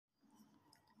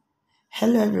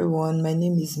Hello everyone, my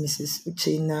name is Mrs.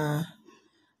 Uchena.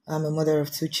 I'm a mother of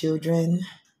two children.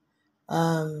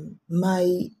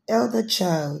 My elder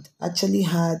child actually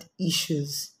had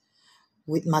issues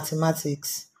with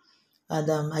mathematics,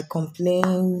 and I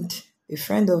complained. A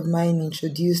friend of mine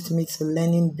introduced me to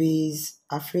Learning Base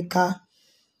Africa,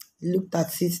 looked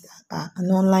at it as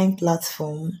an online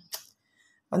platform.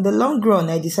 On the long run,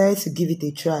 I decided to give it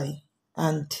a try,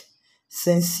 and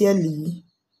sincerely,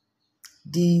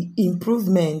 the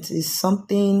improvement is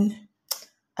something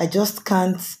I just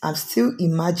can't, I'm still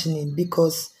imagining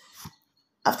because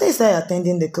after he started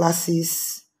attending the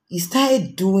classes, he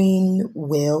started doing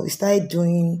well,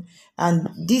 and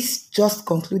this just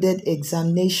concluded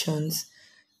examinations.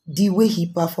 The way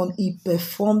he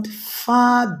performed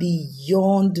far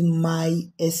beyond my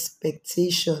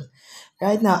expectation.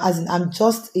 Right now, as in, I'm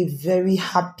just a very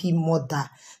happy mother.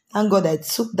 Thank God I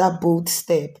took that bold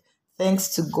step. Thanks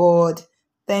to God,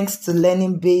 thanks to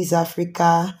Learning Base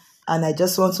Africa, and I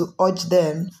just want to urge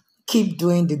them keep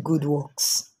doing the good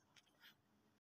works.